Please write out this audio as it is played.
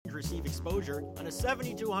receive exposure on a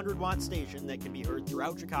 7,200-watt station that can be heard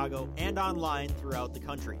throughout Chicago and online throughout the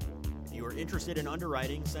country. If you are interested in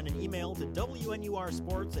underwriting, send an email to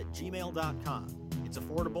wnursports@gmail.com. It's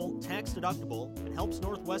affordable, tax-deductible, and helps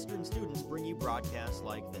Northwestern students bring you broadcasts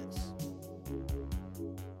like this.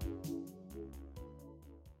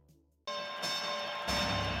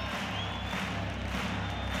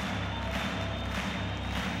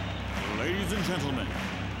 Ladies and gentlemen,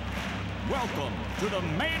 welcome to the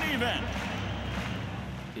main event.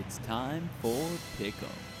 It's time for Pick'em.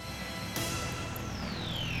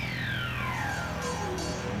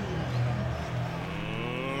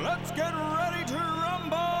 Let's get ready to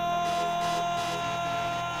rumble!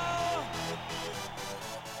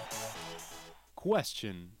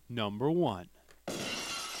 Question number 1.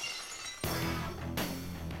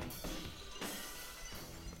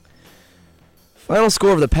 Final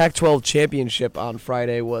score of the Pac-12 championship on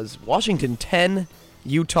Friday was Washington 10,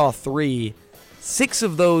 Utah 3. 6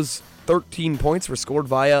 of those 13 points were scored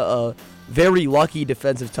via a very lucky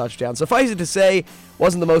defensive touchdown. Suffice it to say,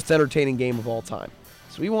 wasn't the most entertaining game of all time.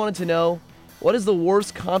 So we wanted to know, what is the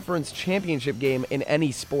worst conference championship game in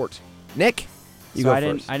any sport? Nick, you go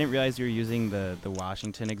first. I didn't realize you were using the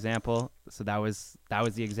Washington example, so that was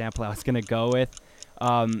the example I was going to go with.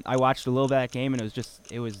 I watched a little bit of that game, and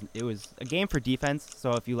it was a game for defense.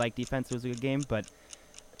 So if you like defense, it was a good game. But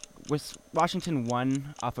Washington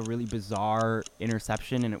won off a really bizarre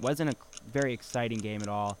interception, and it wasn't a very exciting game at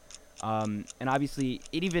all. And obviously,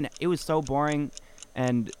 it was so boring.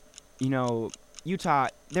 And Utah,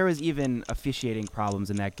 there was even officiating problems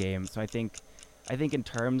in that game. So I think in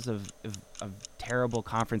terms of terrible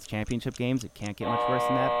conference championship games, it can't get much worse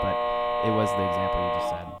than that. But it was the example you just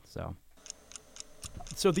said.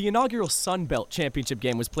 So the inaugural Sun Belt Championship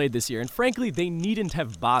game was played this year, and frankly, they needn't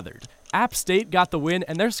have bothered. App State got the win,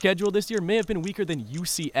 and their schedule this year may have been weaker than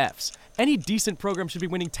UCF's. Any decent program should be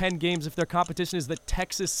winning 10 games if their competition is the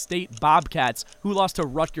Texas State Bobcats, who lost to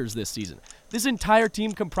Rutgers this season. This entire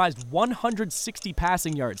team comprised 160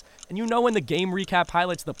 passing yards, and when the game recap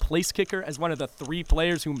highlights the place kicker as one of the 3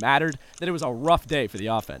 players who mattered, that it was a rough day for the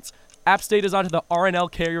offense. App State is on to the R+L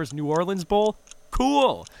Carriers New Orleans Bowl.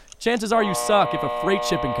 Cool! Chances are you suck if a freight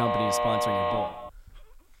shipping company is sponsoring your bowl.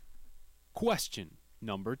 Question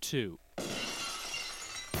number 2.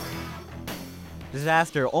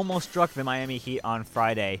 Disaster almost struck the Miami Heat on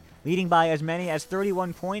Friday. Leading by as many as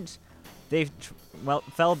 31 points, they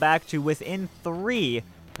fell back to within 3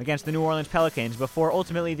 against the New Orleans Pelicans before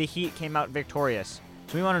ultimately the Heat came out victorious.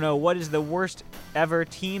 So we want to know, what is the worst ever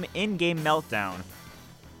team in-game meltdown?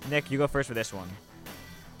 Nick, you go first for this one.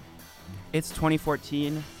 It's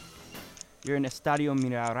 2014. You're in Estadio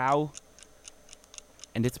Mineirão,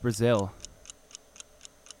 and it's Brazil.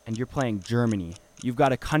 And you're playing Germany. You've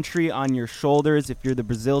got a country on your shoulders if you're the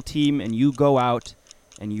Brazil team, and you go out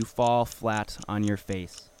and you fall flat on your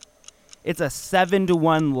face. It's a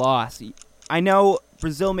 7-1 loss. I know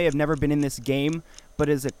Brazil may have never been in this game, but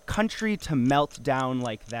as a country to melt down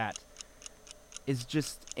like that is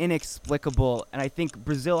just inexplicable. And I think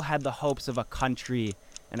Brazil had the hopes of a country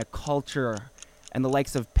and a culture and the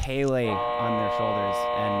likes of Pele on their shoulders,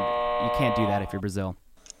 and you can't do that if you're Brazil.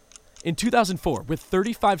 In 2004, with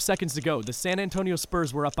 35 seconds to go, the San Antonio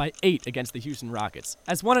Spurs were up by 8 against the Houston Rockets.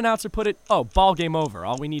 As one announcer put it, ball game over.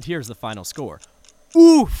 All we need here is the final score.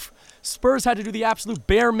 Oof! Spurs had to do the absolute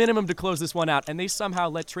bare minimum to close this one out, and they somehow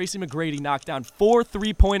let Tracy McGrady knock down 4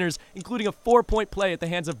 3-pointers, including a 4-point play at the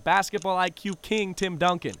hands of basketball IQ king Tim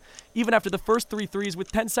Duncan. Even after the first 3 threes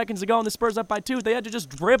with 10 seconds to go and the Spurs up by 2, they had to just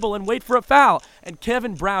dribble and wait for a foul, and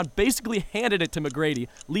Kevin Brown basically handed it to McGrady,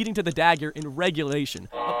 leading to the dagger in regulation.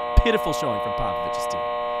 A pitiful showing from Popovich's team.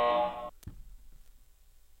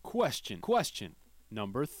 Question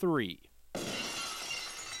number 3.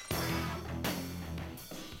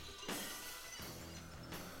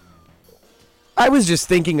 I was just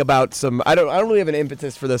thinking about some. I don't really have an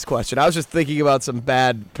impetus for this question. I was just thinking about some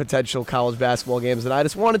bad potential college basketball games, and I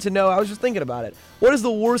just wanted to know. I was just thinking about it. What is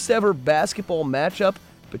the worst ever basketball matchup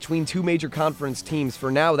between 2 major conference teams? For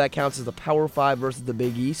now, that counts as the Power 5 versus the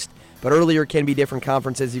Big East. But earlier can be different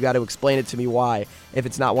conferences. You got to explain it to me why, if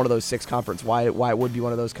it's not one of those 6 conferences, why it would be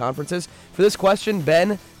one of those conferences. For this question,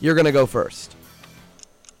 Ben, you're going to go first.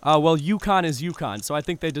 Well, UConn is UConn, so I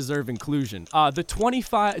think they deserve inclusion. The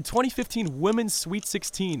 2015 Women's Sweet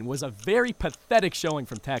 16 was a very pathetic showing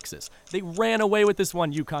from Texas. They ran away with this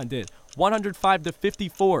one, UConn did.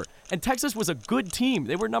 105-54. And Texas was a good team.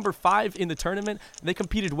 They were number 5 in the tournament. And they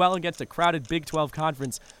competed well against a crowded Big 12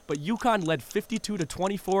 conference. But UConn led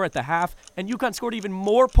 52-24 at the half, and UConn scored even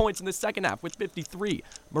more points in the second half with 53.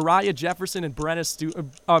 Mariah Jefferson and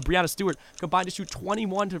Brianna Stewart combined to shoot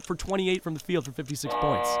 21 for 28 from the field for 56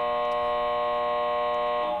 points.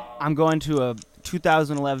 I'm going to a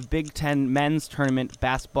 2011 Big Ten men's tournament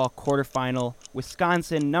basketball quarterfinal.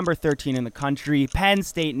 Wisconsin, number 13 in the country. Penn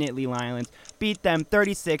State Nittany Lions beat them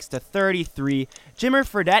 36-33. Jimmer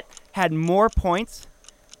Fredette had more points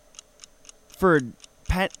for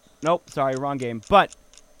Penn. Nope, sorry, wrong game. But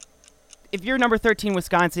if you're number 13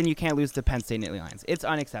 Wisconsin, you can't lose to Penn State Nittany Lions. It's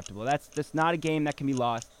unacceptable. That's not a game that can be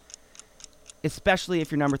lost, especially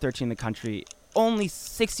if you're number 13 in the country. Only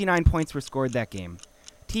 69 points were scored that game.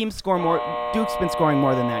 Teams score more. Duke's been scoring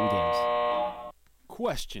more than that in games.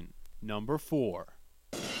 Question number 4.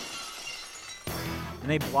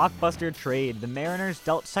 In a blockbuster trade, the Mariners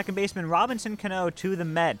dealt second baseman Robinson Cano to the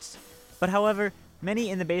Mets. But however, many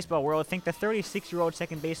in the baseball world think the 36-year-old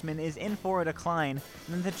second baseman is in for a decline,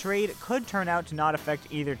 and the trade could turn out to not affect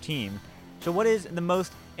either team. So what is the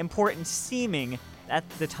most important seeming at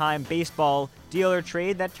the time baseball deal or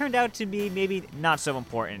trade that turned out to be maybe not so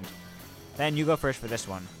important? Ben, you go first for this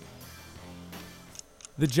one.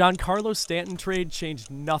 The Giancarlo Stanton trade changed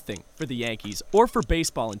nothing for the Yankees or for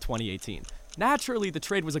baseball in 2018. Naturally, the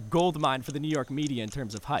trade was a goldmine for the New York media in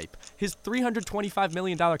terms of hype. His $325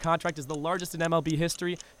 million contract is the largest in MLB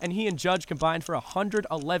history, and he and Judge combined for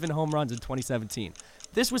 111 home runs in 2017.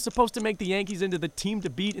 This was supposed to make the Yankees into the team to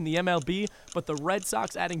beat in the MLB, but the Red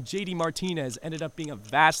Sox adding JD Martinez ended up being a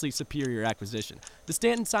vastly superior acquisition. The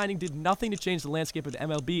Stanton signing did nothing to change the landscape of the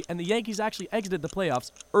MLB, and the Yankees actually exited the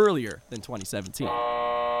playoffs earlier than 2017.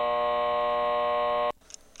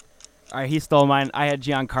 All right, he stole mine. I had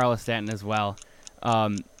Giancarlo Stanton as well. I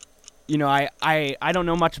don't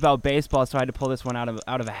know much about baseball, so I had to pull this one out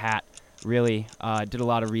of a hat, really. Did a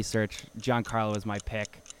lot of research. Giancarlo was my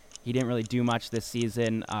pick. He didn't really do much this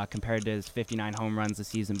season compared to his 59 home runs the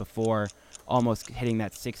season before, almost hitting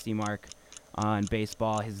that 60 mark in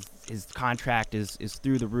baseball. His contract is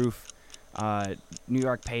through the roof. New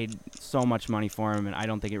York paid so much money for him, and I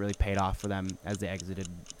don't think it really paid off for them as they exited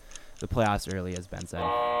the playoffs early, as Ben said.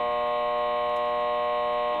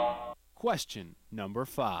 Question number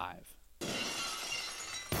 5.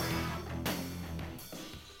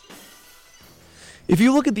 If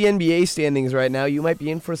you look at the NBA standings right now, you might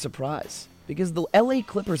be in for a surprise, because the LA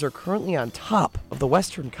Clippers are currently on top of the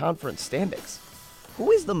Western Conference standings.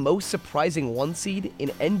 Who is the most surprising 1 seed in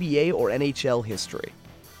NBA or NHL history?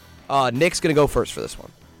 Nick's going to go first for this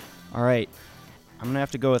one. All right. I'm going to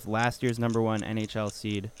have to go with last year's number 1 NHL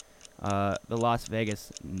seed, the Las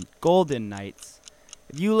Vegas Golden Knights.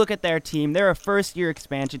 If you look at their team, they're a first-year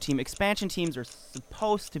expansion team. Expansion teams are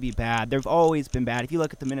supposed to be bad. They've always been bad. If you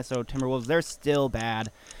look at the Minnesota Timberwolves, they're still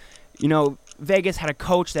bad. You know, Vegas had a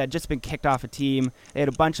coach that had just been kicked off a team. They had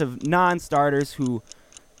a bunch of non-starters who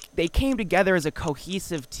they came together as a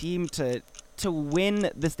cohesive team to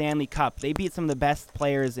win the Stanley Cup. They beat some of the best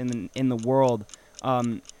players in the world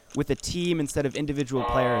with a team instead of individual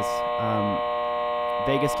players.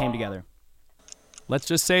 Vegas came together. Let's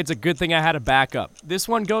just say it's a good thing I had a backup. This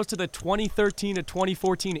one goes to the 2013 to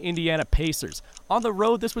 2014 Indiana Pacers. On the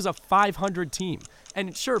road, this was a 500 team.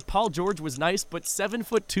 And sure, Paul George was nice, but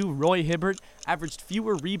 7'2" Roy Hibbert averaged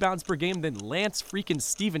fewer rebounds per game than Lance freaking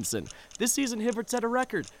Stevenson. This season, Hibbert set a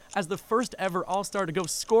record as the first ever All-Star to go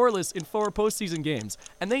scoreless in 4 postseason games.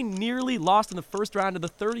 And they nearly lost in the first round to the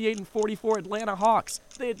 38-44 Atlanta Hawks.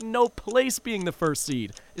 They had no place being the first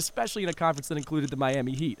seed, especially in a conference that included the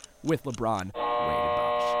Miami Heat with LeBron, Wade, and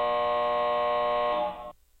Bosh.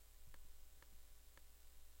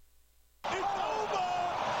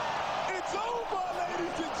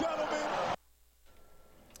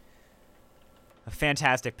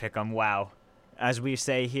 Fantastic pick'em, wow. As we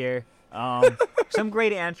say here, some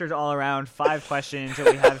great answers all around. 5 questions that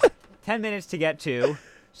we have 10 minutes to get to.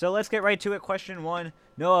 So let's get right to it. Question 1.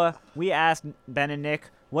 Noah, we asked Ben and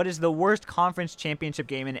Nick, what is the worst conference championship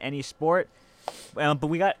game in any sport? But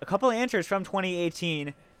we got a couple of answers from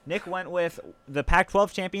 2018. Nick went with the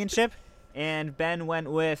Pac-12 championship, and Ben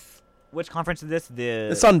went with, which conference is this?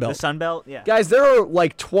 The Sun Belt. The Sun Belt, yeah. Guys, there are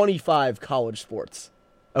like 25 college sports.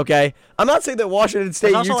 Okay, I'm not saying that Washington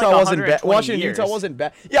State, also Utah like wasn't bad. 120 Utah wasn't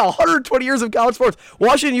bad. Yeah, 120 years of college sports.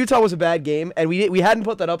 Washington, Utah was a bad game, and we hadn't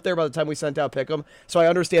put that up there by the time we sent out Pick'em, so I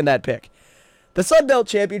understand that pick. The Sun Belt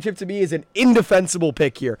Championship to me is an indefensible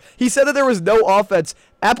pick here. He said that there was no offense.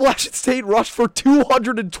 Appalachian State rushed for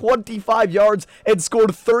 225 yards and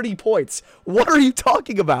scored 30 points. What are you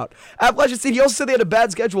talking about? Appalachian State, he also said they had a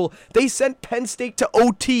bad schedule. They sent Penn State to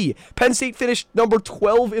OT. Penn State finished number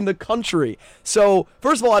 12 in the country. So,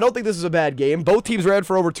 first of all, I don't think this is a bad game. Both teams ran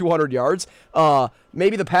for over 200 yards.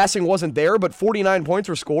 Maybe the passing wasn't there, but 49 points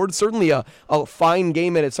were scored. Certainly a fine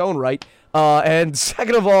game in its own right. And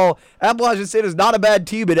second of all, Appalachian State is not a bad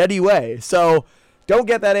team in any way. So don't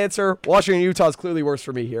get that answer. Washington, Utah is clearly worse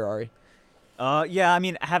for me here, Ari. Yeah, I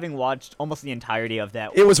mean, having watched almost the entirety of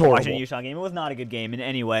that It was horrible. Washington-Utah game, it was not a good game in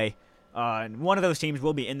any way. One of those teams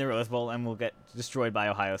will be in the Rose Bowl and will get destroyed by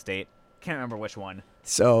Ohio State. Can't remember which one.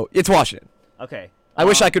 So it's Washington. Okay. I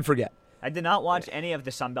wish I could forget. I did not watch any of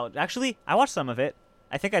the Sun Belt. Actually, I watched some of it.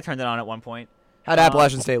 I think I turned it on at one point. How'd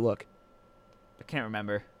Appalachian State look? I can't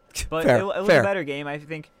remember. But Fair, it was fair. a better game, I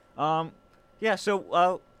think. Yeah,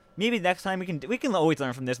 so maybe next time we can always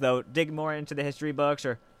learn from this, though. Dig more into the history books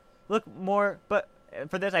or look more. But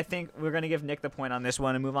for this, I think we're going to give Nick the point on this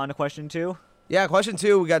one and move on to question 2. Yeah, question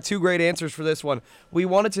 2. We got 2 great answers for this one. We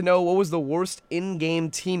wanted to know what was the worst in-game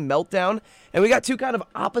team meltdown, and we got 2 kind of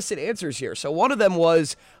opposite answers here. So one of them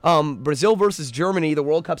was Brazil versus Germany, the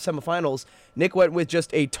World Cup semifinals. Nick went with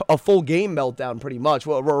just a full game meltdown, pretty much,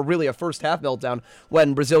 or really a first half meltdown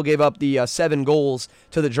when Brazil gave up the 7 goals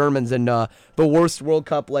to the Germans and the worst World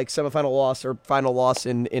Cup semifinal loss or final loss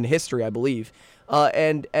in history, I believe.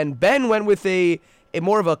 And Ben went with a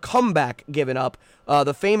more of a comeback given up.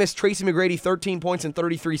 The famous Tracy McGrady 13 points in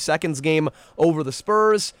 33 seconds game over the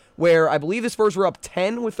Spurs, where I believe the Spurs were up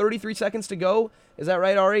 10 with 33 seconds to go. Is that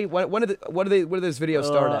right, Ari? When did this video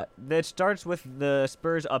start at? It starts with the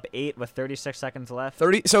Spurs up 8 with 36 seconds left.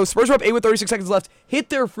 So Spurs were up 8 with 36 seconds left, hit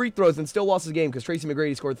their free throws, and still lost the game because Tracy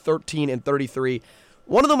McGrady scored 13 and 33.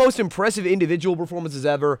 One of the most impressive individual performances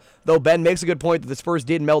ever, though Ben makes a good point that the Spurs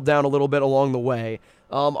did melt down a little bit along the way.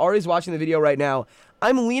 Ari's watching the video right now.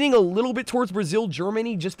 I'm leaning a little bit towards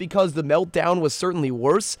Brazil-Germany just because the meltdown was certainly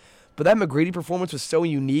worse, but that McGrady performance was so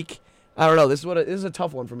unique. I don't know. This is a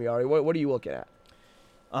tough one for me, Ari. What are you looking at?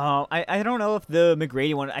 I don't know if the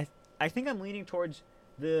McGrady one. I think I'm leaning towards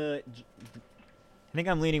more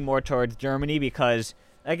towards Germany because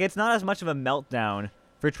it's not as much of a meltdown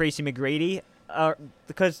for Tracy McGrady.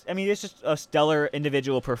 Because I mean it's just a stellar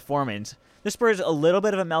individual performance. The Spurs a little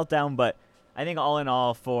bit of a meltdown, but I think all in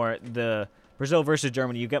all for the Brazil versus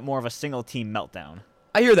Germany, you get more of a single team meltdown.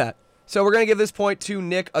 I hear that. So we're gonna give this point to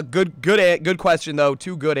Nick. A good question though.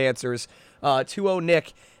 2 good answers. 2-0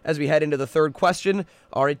 Nick as we head into the third question.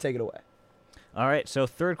 Ari, take it away. All right. So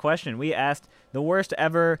third question, we asked the worst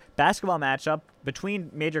ever basketball matchup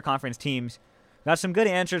between major conference teams. Got some good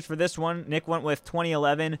answers for this one. Nick went with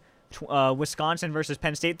 2011 Wisconsin versus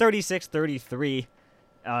Penn State, 36-33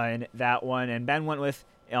 in that one, and Ben went with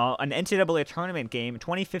an NCAA tournament game,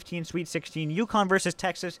 2015 Sweet 16, UConn versus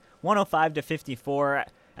Texas, 105-54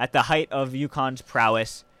 at the height of UConn's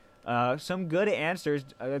prowess. Some good answers.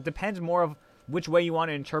 It depends more of which way you want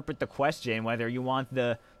to interpret the question, whether you want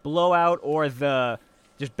the blowout or the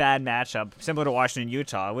just bad matchup, similar to Washington,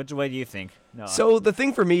 Utah. Which way do you think? No. So the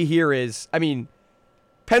thing for me here is, I mean,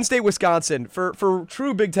 Penn State, Wisconsin, for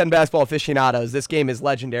true Big Ten basketball aficionados, this game is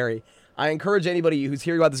legendary. I encourage anybody who's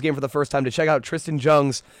hearing about this game for the first time to check out Tristan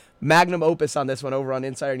Jung's magnum opus on this one over on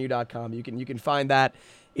InsiderNew.com. You can find that.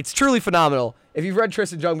 It's truly phenomenal. If you've read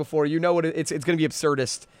Tristan Jung before, you know it's going to be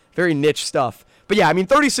absurdist, very niche stuff. But yeah, I mean,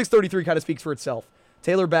 36-33 kind of speaks for itself.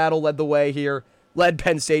 Taylor Battle led the way here, led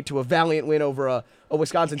Penn State to a valiant win over a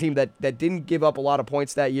Wisconsin team that didn't give up a lot of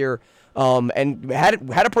points that year, and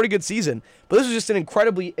had a pretty good season. But this was just an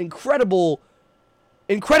incredibly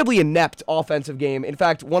inept offensive game. In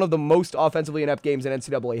fact, one of the most offensively inept games in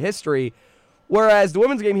NCAA history. Whereas the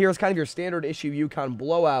women's game here is kind of your standard issue UConn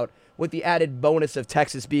blowout, with the added bonus of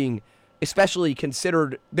Texas being especially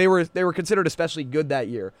considered. They were considered especially good that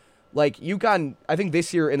year. Like UConn, I think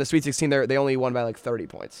this year in the Sweet 16 they only won by 30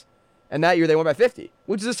 points, and that year they won by 50,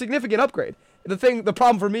 which is a significant upgrade. The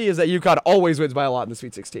problem for me is that UConn always wins by a lot in the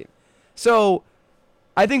Sweet 16. So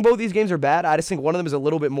I think both these games are bad. I just think one of them is a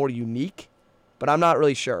little bit more unique, but I'm not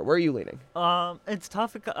really sure. Where are you leaning? It's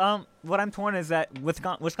tough. What I'm torn is that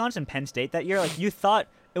Wisconsin Penn State that year, you thought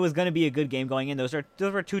it was going to be a good game going in. Those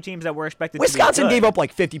were two teams that were expected Wisconsin to be good. gave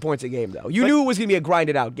up 50 points a game, though. You knew it was going to be a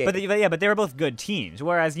grinded out game. But they were both good teams,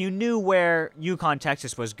 whereas you knew where UConn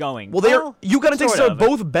Texas was going. Well, UConn and Texas are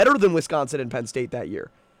both better than Wisconsin and Penn State that year.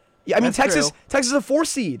 Yeah, I mean, Texas is a 4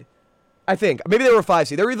 seed, I think. Maybe they were a 5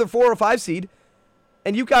 seed. They were either 4 or 5 seed.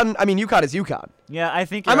 And UConn is UConn. Yeah, I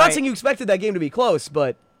think I'm not saying you expected that game to be close,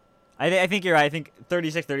 but I think you're right. I think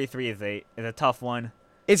 36-33 is a tough one.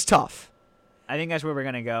 It's tough. I think that's where we're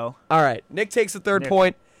gonna go. All right, Nick takes the third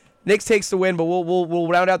point. Nick takes the win, but we'll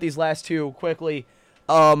round out these last two quickly.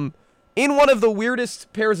 In one of the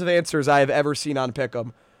weirdest pairs of answers I have ever seen on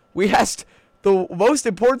Pick'em, we asked the most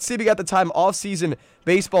important seeming at the time off-season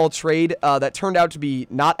baseball trade that turned out to be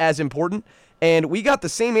not as important, and we got the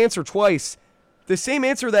same answer twice. The same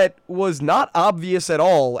answer that was not obvious at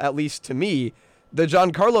all, at least to me, the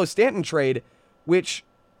Giancarlo Stanton trade, which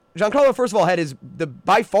Giancarlo, first of all, had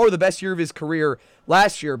by far the best year of his career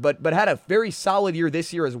last year, but had a very solid year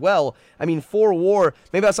this year as well. I mean, for WAR,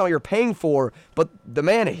 maybe that's not what you're paying for, but the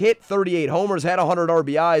man hit 38 homers, had 100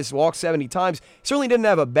 RBIs, walked 70 times. He certainly didn't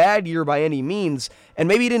have a bad year by any means, and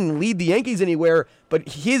maybe he didn't lead the Yankees anywhere, but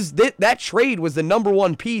that trade was the number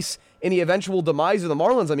one piece in the eventual demise of the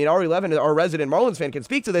Marlins. I mean, Ari Levin, our resident Marlins fan, can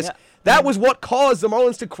speak to this. Yeah. That was what caused the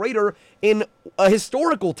Marlins to crater in a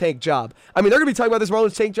historical tank job. I mean, they're going to be talking about this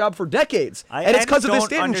Marlins tank job for decades, and it's because of this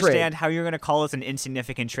Stanton trade. I don't understand how you're going to call this an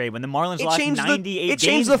insignificant trade when the Marlins lost 98 games. It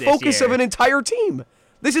changed the focus of an entire team.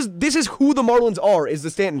 This is who the Marlins are, is the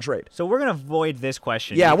Stanton trade. So we're going to avoid this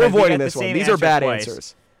question. Yeah, we're avoiding this one. These are bad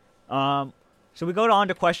answers. So we go on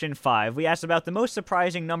to question 5. We asked about the most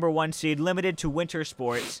surprising number 1 seed limited to winter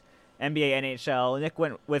sports, NBA, NHL. Nick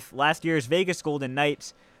went with last year's Vegas Golden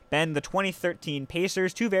Knights. Ben, the 2013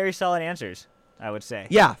 Pacers. 2 very solid answers, I would say.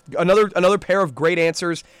 Yeah, another pair of great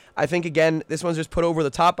answers. I think, again, this one's just put over the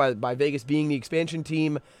top by Vegas being the expansion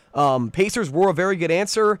team. Pacers were a very good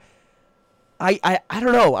answer. I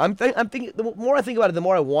don't know. I'm thinking, the more I think about it, the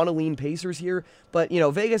more I want to lean Pacers here. But,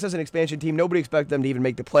 Vegas as an expansion team, nobody expected them to even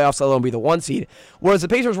make the playoffs, let alone be the 1 seed. Whereas the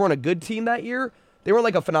Pacers weren't a good team that year. They weren't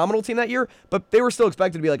like a phenomenal team that year, but they were still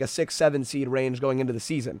expected to be like a 6-7 seed range going into the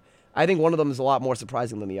season. I think one of them is a lot more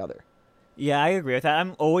surprising than the other. Yeah, I agree with that.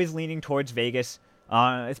 I'm always leaning towards Vegas,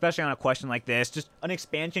 especially on a question like this. Just an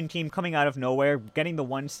expansion team coming out of nowhere, getting the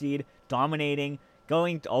 1 seed, dominating,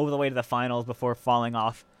 going all the way to the finals before falling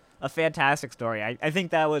off. A fantastic story. I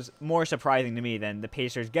think that was more surprising to me than the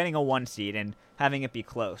Pacers getting a 1 seed and having it be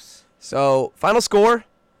close. So, final score,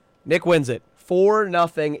 Nick wins it.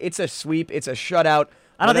 4-0. It's a sweep. It's a shutout.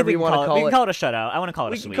 I don't think we want to call it. We can call it a shutout. I want to call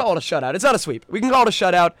it a sweep. We can call it a shutout. It's not a sweep. We can call it a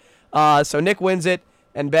shutout. So Nick wins it,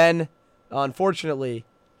 and Ben, unfortunately,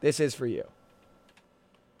 this is for you.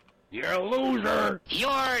 You're a loser.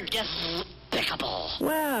 You're despicable.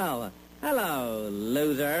 Well, hello,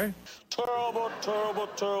 loser. Terrible, terrible,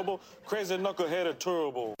 terrible. Crazy knuckleheaded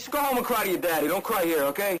terrible. Just go home and cry to your daddy. Don't cry here,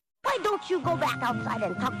 okay? Why don't you go back outside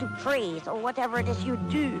and talk to trees or whatever it is you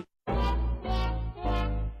do?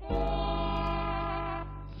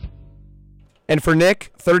 And for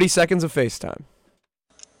Nick, 30 seconds of FaceTime.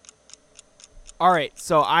 All right,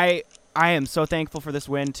 so I am so thankful for this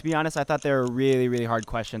win. To be honest, I thought they were really, really hard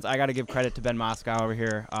questions. I got to give credit to Ben Moscow over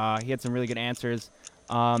here. He had some really good answers.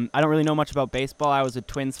 I don't really know much about baseball. I was a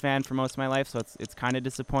Twins fan for most of my life, so it's kind of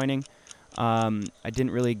disappointing. I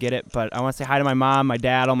didn't really get it, but I want to say hi to my mom, my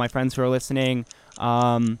dad, all my friends who are listening.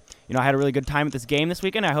 I had a really good time at this game this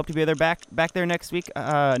weekend. I hope to be there back there next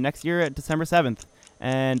year at December 7th.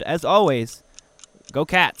 And as always, go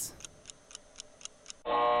Cats.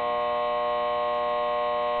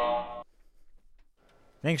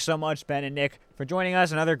 Thanks so much, Ben and Nick, for joining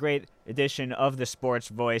us. Another great edition of the Sports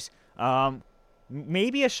Voice.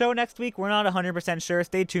 Maybe a show next week. We're not 100% sure.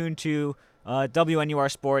 Stay tuned to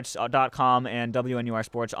WNURsports.com and WNUR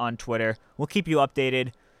Sports on Twitter. We'll keep you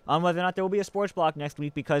updated on whether or not there will be a sports block next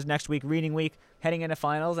week, because next week, reading week, heading into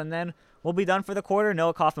finals, and then we'll be done for the quarter.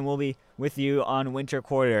 Noah Kaufman will be with you on Winter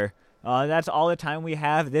Quarter. That's all the time we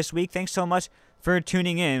have this week. Thanks so much for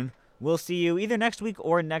tuning in. We'll see you either next week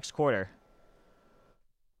or next quarter.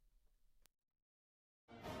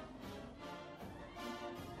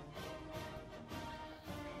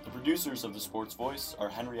 The producers of The Sports Voice are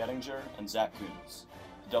Henry Ettinger and Zach Coons.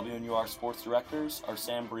 The WNUR Sports Directors are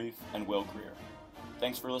Sam Brief and Will Greer.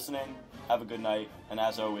 Thanks for listening, have a good night, and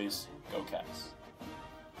as always, go Cats.